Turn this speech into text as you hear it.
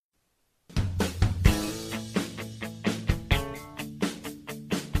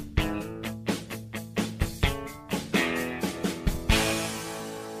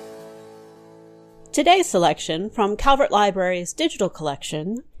Today's selection from Calvert Library's digital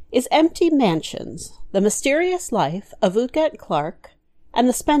collection is Empty Mansions, The Mysterious Life of Uget Clarke and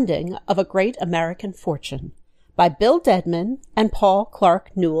the Spending of a Great American Fortune by Bill Dedman and Paul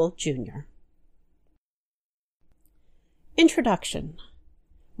Clark Newell, Jr. Introduction.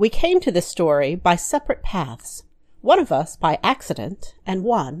 We came to this story by separate paths, one of us by accident and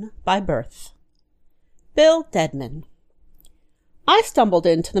one by birth. Bill Dedman. I stumbled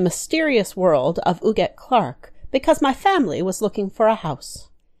into the mysterious world of Uget Clarke because my family was looking for a house,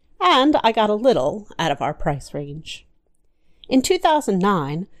 and I got a little out of our price range. In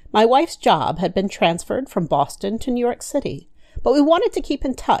 2009, my wife's job had been transferred from Boston to New York City, but we wanted to keep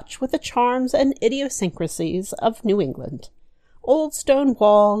in touch with the charms and idiosyncrasies of New England. Old stone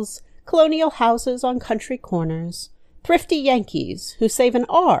walls, colonial houses on country corners, thrifty Yankees who save an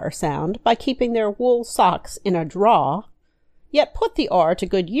R sound by keeping their wool socks in a drawer, yet put the R to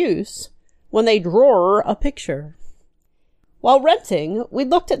good use when they drawer a picture. While renting, we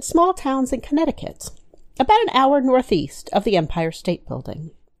looked at small towns in Connecticut, about an hour northeast of the Empire State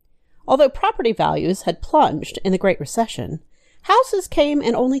Building. Although property values had plunged in the Great Recession, houses came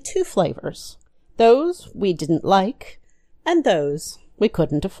in only two flavors, those we didn't like and those we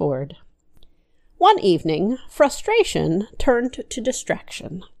couldn't afford. One evening, frustration turned to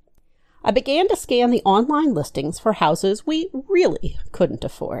distraction. I began to scan the online listings for houses we really couldn't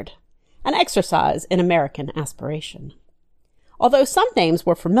afford, an exercise in American aspiration. Although some names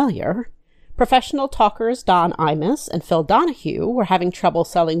were familiar, professional talkers Don Imus and Phil Donahue were having trouble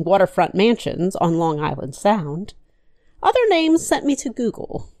selling waterfront mansions on Long Island Sound, other names sent me to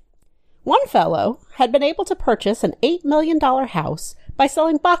Google. One fellow had been able to purchase an $8 million house by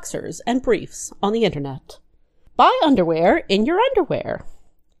selling boxers and briefs on the internet. Buy underwear in your underwear.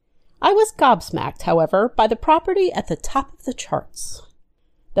 I was gobsmacked, however, by the property at the top of the charts.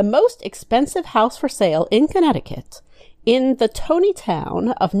 The most expensive house for sale in Connecticut, in the Tony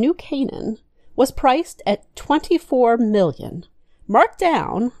town of New Canaan, was priced at $24 million, marked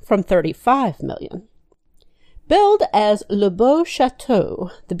down from $35 million. Billed as Le Beau Chateau,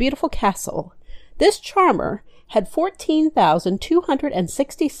 the beautiful castle, this charmer had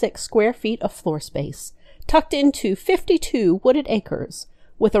 14,266 square feet of floor space, tucked into 52 wooded acres,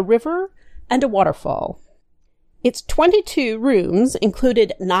 with a river and a waterfall. Its 22 rooms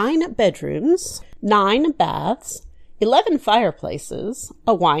included 9 bedrooms, 9 baths, 11 fireplaces,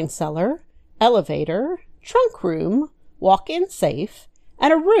 a wine cellar, elevator, trunk room, walk-in safe,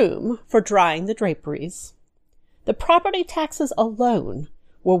 and a room for drying the draperies. The property taxes alone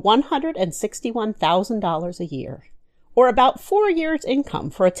were $161,000 a year, or about 4 years' income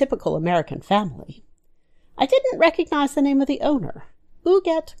for a typical American family. I didn't recognize the name of the owner.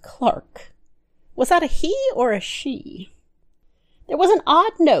 Uget Clarke. Was that a he or a she? There was an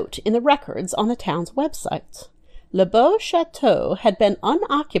odd note in the records on the town's website. Le Beau Chateau had been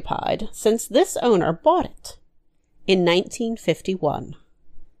unoccupied since this owner bought it in 1951.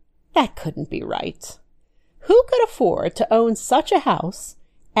 That couldn't be right. Who could afford to own such a house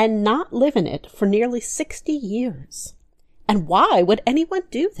and not live in it for nearly 60 years? And why would anyone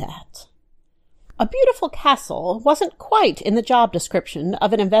do that? A beautiful castle wasn't quite in the job description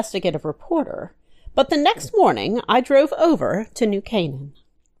of an investigative reporter, but the next morning I drove over to New Canaan.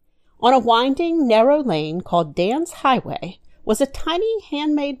 On a winding, narrow lane called Dan's Highway was a tiny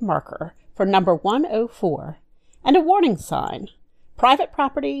handmade marker for number 104 and a warning sign, "Private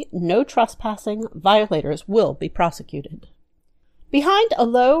property, no trespassing, violators will be prosecuted." Behind a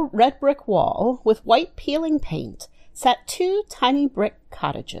low red brick wall with white peeling paint sat 2 tiny brick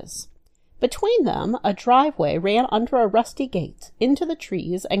cottages. Between them, a driveway ran under a rusty gate into the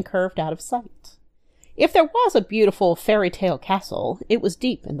trees and curved out of sight. If there was a beautiful fairy tale castle, it was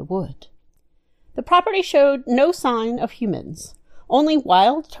deep in the wood. The property showed no sign of humans, only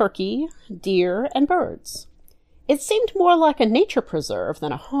wild turkey, deer, and birds. It seemed more like a nature preserve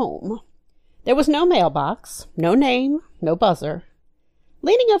than a home. There was no mailbox, no name, no buzzer.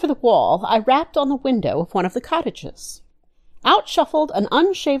 Leaning over the wall, I rapped on the window of one of the cottages. Out shuffled an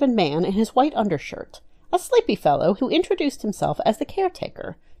unshaven man in his white undershirt, a sleepy fellow who introduced himself as the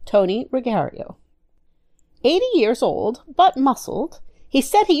caretaker, Tony Rigario. 80 years old, but muscled, he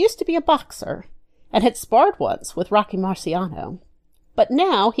said he used to be a boxer, and had sparred once with Rocky Marciano. But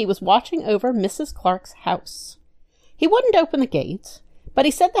now he was watching over Mrs. Clarke's house. He wouldn't open the gate, but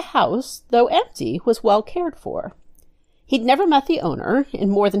he said the house, though empty, was well cared for. He'd never met the owner in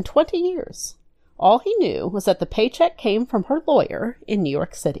more than 20 years. All he knew was that the paycheck came from her lawyer in New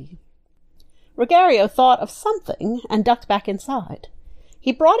York City. Rigario thought of something and ducked back inside.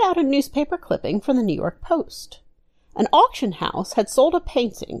 He brought out a newspaper clipping from the New York Post. An auction house had sold a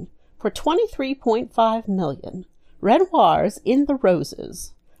painting for $23.5 million, Renoir's In the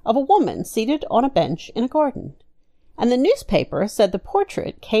Roses, of a woman seated on a bench in a garden. And the newspaper said the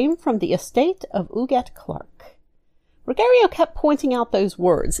portrait came from the estate of Huguette Clark. Ruggiero kept pointing out those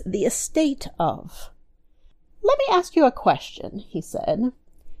words, the estate of. "Let me ask you a question," he said.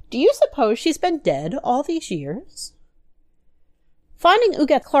 "Do you suppose she's been dead all these years?" Finding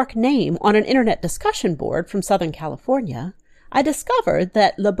Huguette Clark's name on an internet discussion board from Southern California, I discovered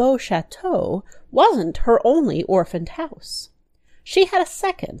that Le Beau Chateau wasn't her only orphaned house. She had a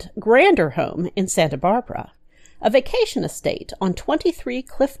second, grander home in Santa Barbara, a vacation estate on 23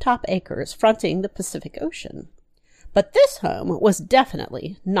 clifftop acres fronting the Pacific Ocean. But this home was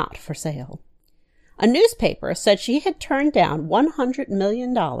definitely not for sale. A newspaper said she had turned down $100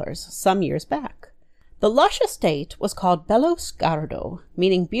 million some years back. The lush estate was called Bello Scardo,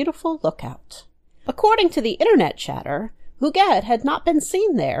 meaning beautiful lookout. According to the internet chatter, Huguette had not been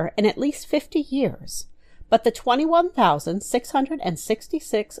seen there in at least 50 years, but the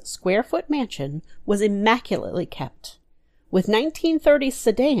 21,666 square foot mansion was immaculately kept, with 1930s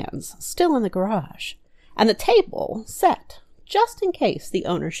sedans still in the garage, and the table set just in case the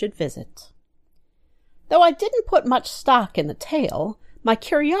owner should visit. Though I didn't put much stock in the tale, my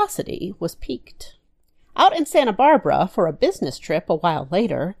curiosity was piqued. Out in Santa Barbara for a business trip a while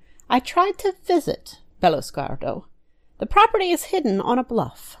later, I tried to visit Bello Scardo. The property is hidden on a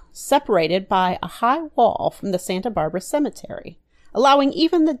bluff, separated by a high wall from the Santa Barbara Cemetery, allowing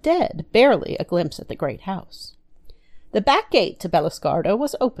even the dead barely a glimpse at the great house. The back gate to Bello Scardo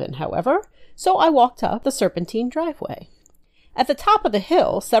was open, however, so I walked up the serpentine driveway. At the top of the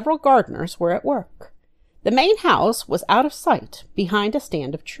hill, several gardeners were at work. The main house was out of sight behind a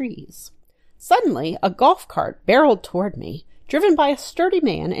stand of trees. Suddenly, a golf cart barreled toward me, driven by a sturdy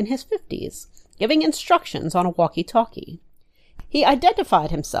man in his 50s, giving instructions on a walkie-talkie. He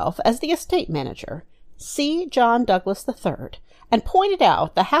identified himself as the estate manager, C. John Douglas III, and pointed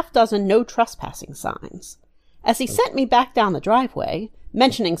out the half-dozen no trespassing signs. As he sent me back down the driveway,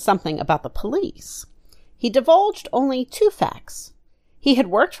 mentioning something about the police, he divulged only 2 facts. He had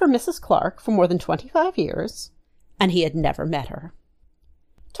worked for Mrs. Clark for more than 25 years, and he had never met her.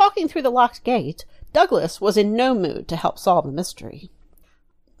 Talking through the locked gate, Douglas was in no mood to help solve the mystery.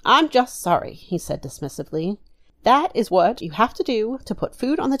 "I'm just sorry," he said dismissively. "That is what you have to do to put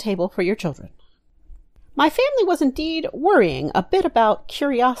food on the table for your children." My family was indeed worrying a bit about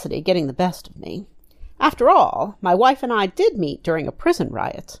curiosity getting the best of me. After all, my wife and I did meet during a prison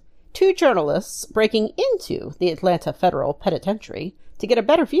riot, 2 journalists breaking into the Atlanta Federal Penitentiary to get a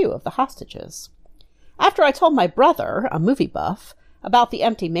better view of the hostages. After I told my brother, a movie buff, about the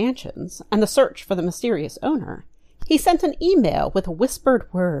empty mansions and the search for the mysterious owner, he sent an email with a whispered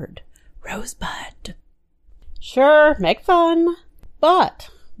word, "Rosebud." Sure, make fun. But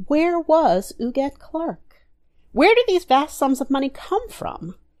where was Huguette Clark? Where did these vast sums of money come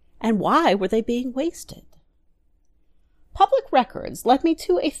from? And why were they being wasted? Public records led me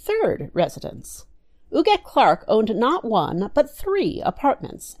to a third residence. Huguette Clark owned not 1, but 3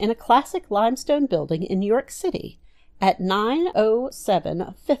 apartments in a classic limestone building in New York City at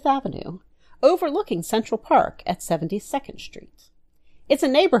 907 Fifth Avenue, overlooking Central Park at 72nd Street. It's a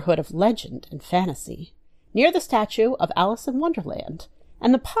neighborhood of legend and fantasy, near the statue of Alice in Wonderland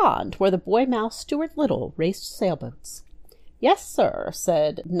and the pond where the boy mouse Stuart Little raced sailboats. "Yes, sir,"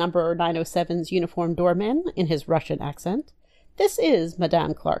 said number 907's uniformed doorman in his Russian accent. "This is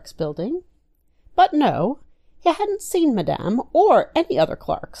Madame Clark's building." But no, he hadn't seen Madame or any other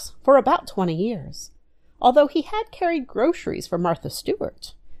Clarks for about 20 years, although he had carried groceries for Martha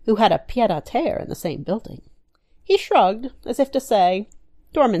Stewart, who had a pied-à-terre in the same building. He shrugged, as if to say,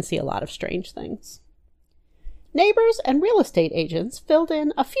 "Doormen see a lot of strange things." Neighbors and real estate agents filled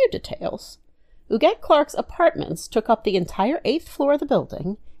in a few details. Huguette Clark's apartments took up the entire 8th floor of the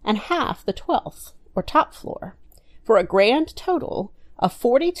building and half the 12th, or top floor, for a grand total of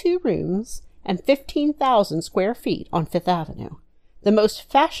 42 rooms and 15,000 square feet on Fifth Avenue, the most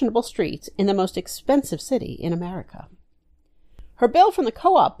fashionable street in the most expensive city in America. Her bill from the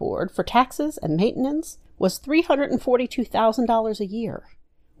co-op board for taxes and maintenance was $342,000 a year,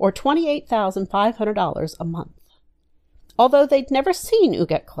 or $28,500 a month. Although they'd never seen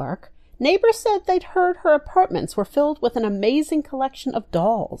Huguette Clark, neighbors said they'd heard her apartments were filled with an amazing collection of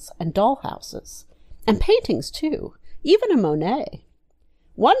dolls and dollhouses, and paintings too, even a Monet.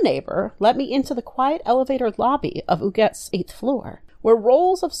 One neighbor let me into the quiet elevator lobby of Huguette's 8th floor, where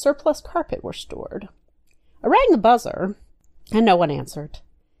rolls of surplus carpet were stored. I rang the buzzer, and no one answered.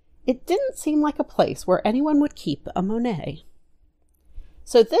 It didn't seem like a place where anyone would keep a Monet.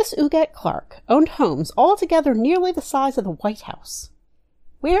 So this Huguette Clark owned homes altogether nearly the size of the White House.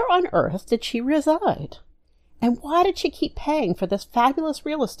 Where on earth did she reside? And why did she keep paying for this fabulous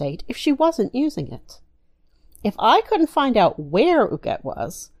real estate if she wasn't using it? If I couldn't find out where Huguette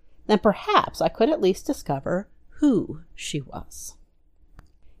was, then perhaps I could at least discover who she was.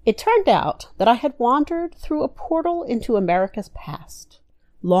 It turned out that I had wandered through a portal into America's past,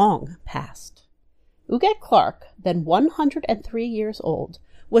 long past. Huguette Clark, then 103 years old,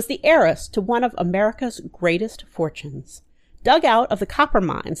 was the heiress to one of America's greatest fortunes, dug out of the copper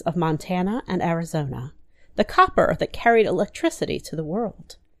mines of Montana and Arizona, the copper that carried electricity to the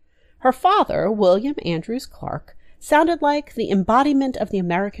world. Her father, William Andrews Clark, sounded like the embodiment of the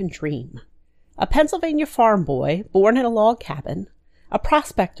American dream. A Pennsylvania farm boy born in a log cabin, a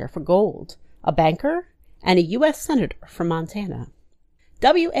prospector for gold, a banker, and a U.S. Senator from Montana.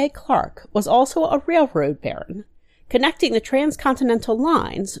 W.A. Clark was also a railroad baron, connecting the transcontinental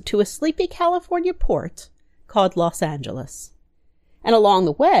lines to a sleepy California port called Los Angeles. And along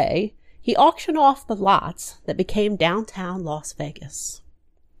the way, he auctioned off the lots that became downtown Las Vegas.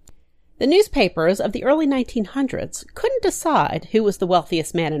 The newspapers of the early 1900s couldn't decide who was the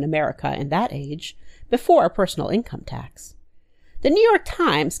wealthiest man in America in that age before a personal income tax. The New York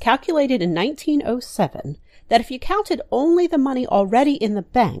Times calculated in 1907 that if you counted only the money already in the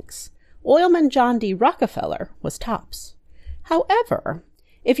banks, oilman John D. Rockefeller was tops. However,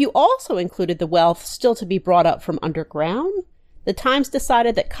 if you also included the wealth still to be brought up from underground, the Times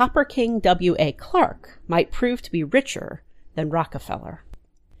decided that Copper King W.A. Clark might prove to be richer than Rockefeller.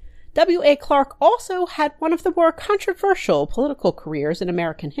 W.A. Clark also had one of the more controversial political careers in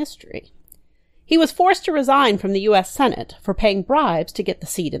American history. He was forced to resign from the U.S. Senate for paying bribes to get the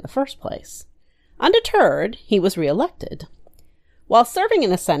seat in the first place. Undeterred, he was reelected. While serving in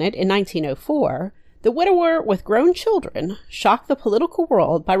the Senate in 1904, the widower with grown children shocked the political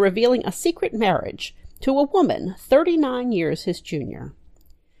world by revealing a secret marriage to a woman 39 years his junior.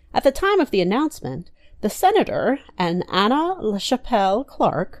 At the time of the announcement, the senator and Anna LaChapelle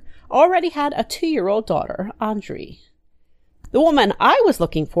Clark already had a 2-year-old daughter, Andrée. The woman I was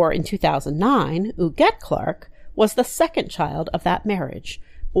looking for in 2009, Huguette Clark, was the second child of that marriage,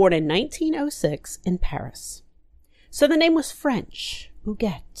 born in 1906 in Paris. So the name was French,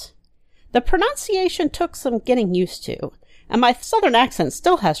 Huguette. The pronunciation took some getting used to, and my southern accent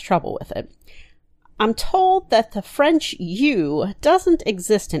still has trouble with it. I'm told that the French U doesn't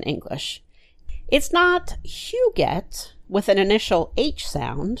exist in English. It's not Huguette with an initial H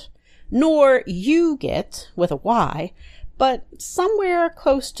sound, nor Huguette with a Y, but somewhere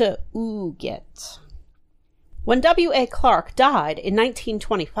close to Huguette. When W.A. Clark died in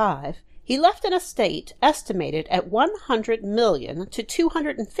 1925, he left an estate estimated at $100 million to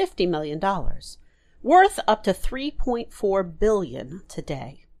 $250 million, worth up to $3.4 billion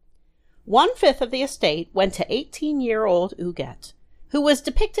today. 1/5 of the estate went to 18-year-old Huguette, who was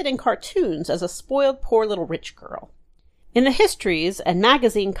depicted in cartoons as a spoiled poor little rich girl. In the histories and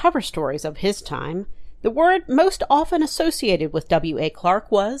magazine cover stories of his time, the word most often associated with W.A.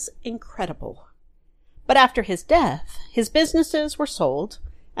 Clark was incredible. But after his death, his businesses were sold,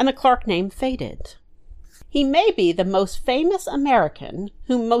 and the Clark name faded. He may be the most famous American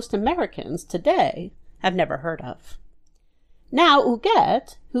whom most Americans today have never heard of. Now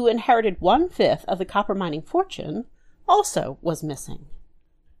Huguette, who inherited 1/5 of the copper mining fortune, also was missing.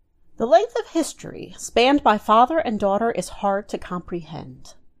 The length of history spanned by father and daughter is hard to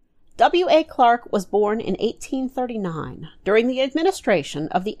comprehend. W.A. Clark was born in 1839 during the administration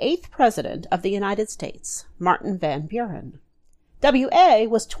of the 8th President of the United States, Martin Van Buren. W.A.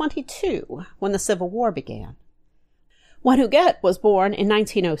 was 22 when the Civil War began. When Huguette was born in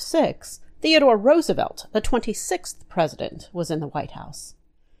 1906, Theodore Roosevelt, the 26th president, was in the White House.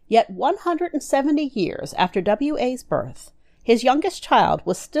 Yet 170 years after W.A.'s birth, his youngest child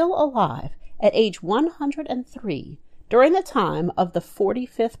was still alive at age 103 during the time of the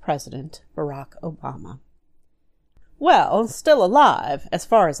 45th president, Barack Obama. Well, still alive, as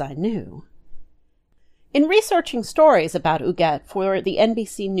far as I knew. In researching stories about Huguette for the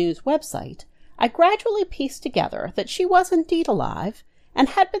NBC News website, I gradually pieced together that she was indeed alive and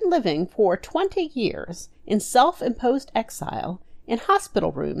had been living for 20 years in self-imposed exile in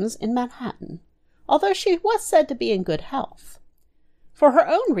hospital rooms in Manhattan, although she was said to be in good health. For her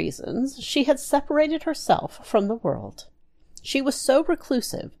own reasons, she had separated herself from the world. She was so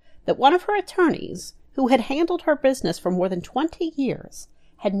reclusive that one of her attorneys, who had handled her business for more than 20 years,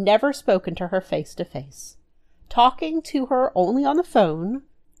 had never spoken to her face to face, talking to her only on the phone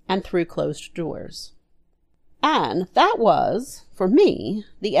and through closed doors. And that was, for me,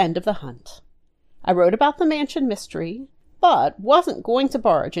 the end of the hunt. I wrote about the mansion mystery, but wasn't going to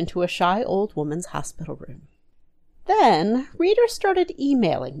barge into a shy old woman's hospital room. Then, readers started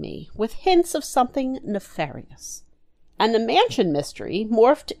emailing me with hints of something nefarious, and the mansion mystery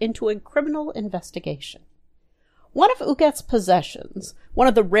morphed into a criminal investigation. One of Huguette's possessions, one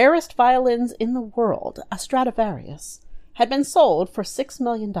of the rarest violins in the world, a Stradivarius, had been sold for $6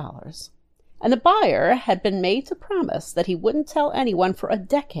 million, and the buyer had been made to promise that he wouldn't tell anyone for a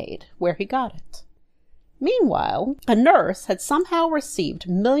decade where he got it. Meanwhile, a nurse had somehow received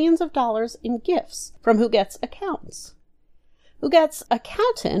millions of dollars in gifts from Huguette's accounts. Huguette's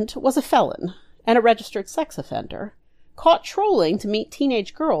accountant was a felon and a registered sex offender, caught trolling to meet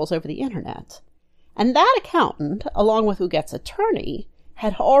teenage girls over the internet, and that accountant, along with Huguette's attorney,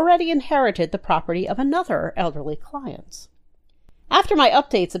 had already inherited the property of another elderly client. After my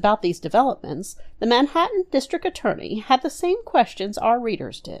updates about these developments, the Manhattan District Attorney had the same questions our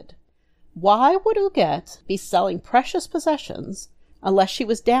readers did. Why would Huguette be selling precious possessions unless she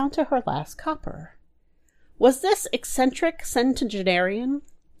was down to her last copper? Was this eccentric centenarian,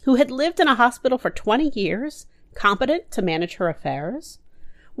 who had lived in a hospital for 20 years, competent to manage her affairs?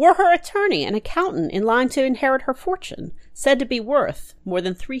 Were her attorney and accountant in line to inherit her fortune, said to be worth more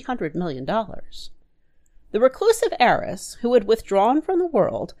than $300 million? The reclusive heiress, who had withdrawn from the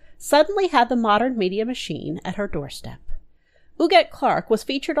world, suddenly had the modern media machine at her doorstep. Huguette Clark was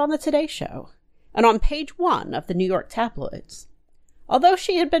featured on the Today Show, and on page 1 of the New York tabloids. Although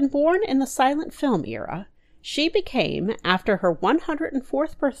she had been born in the silent film era, she became, after her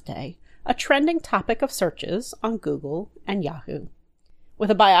 104th birthday, a trending topic of searches on Google and Yahoo,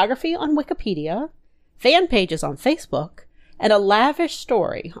 with a biography on Wikipedia, fan pages on Facebook, and a lavish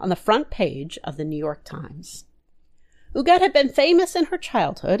story on the front page of the New York Times. Huguette had been famous in her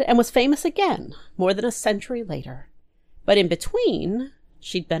childhood and was famous again more than a century later. But in between,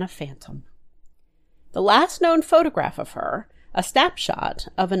 she'd been a phantom. The last known photograph of her, a snapshot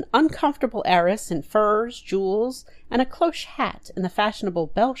of an uncomfortable heiress in furs, jewels, and a cloche hat in the fashionable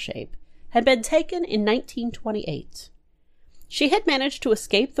bell shape, had been taken in 1928. She had managed to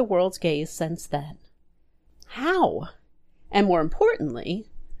escape the world's gaze since then. How? And more importantly,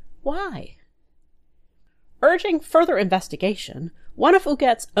 why? Urging further investigation, one of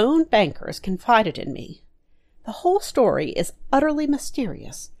Huguette's own bankers confided in me. The whole story is utterly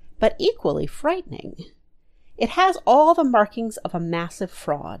mysterious, but equally frightening. It has all the markings of a massive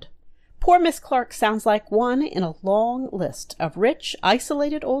fraud. Poor Miss Clark sounds like one in a long list of rich,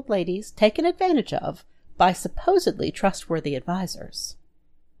 isolated old ladies taken advantage of by supposedly trustworthy advisors.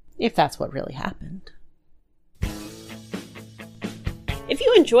 If that's what really happened. If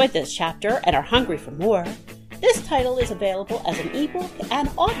you enjoyed this chapter and are hungry for more, this title is available as an ebook and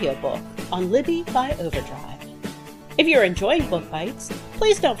audiobook on Libby by Overdrive. If you're enjoying Book Bites,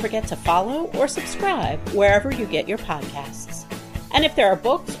 please don't forget to follow or subscribe wherever you get your podcasts. And if there are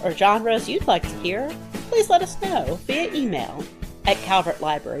books or genres you'd like to hear, please let us know via email at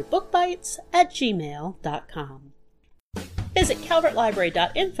calvertlibrarybookbites@gmail.com. Visit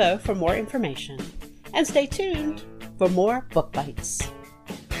calvertlibrary.info for more information, and stay tuned for more Book Bites.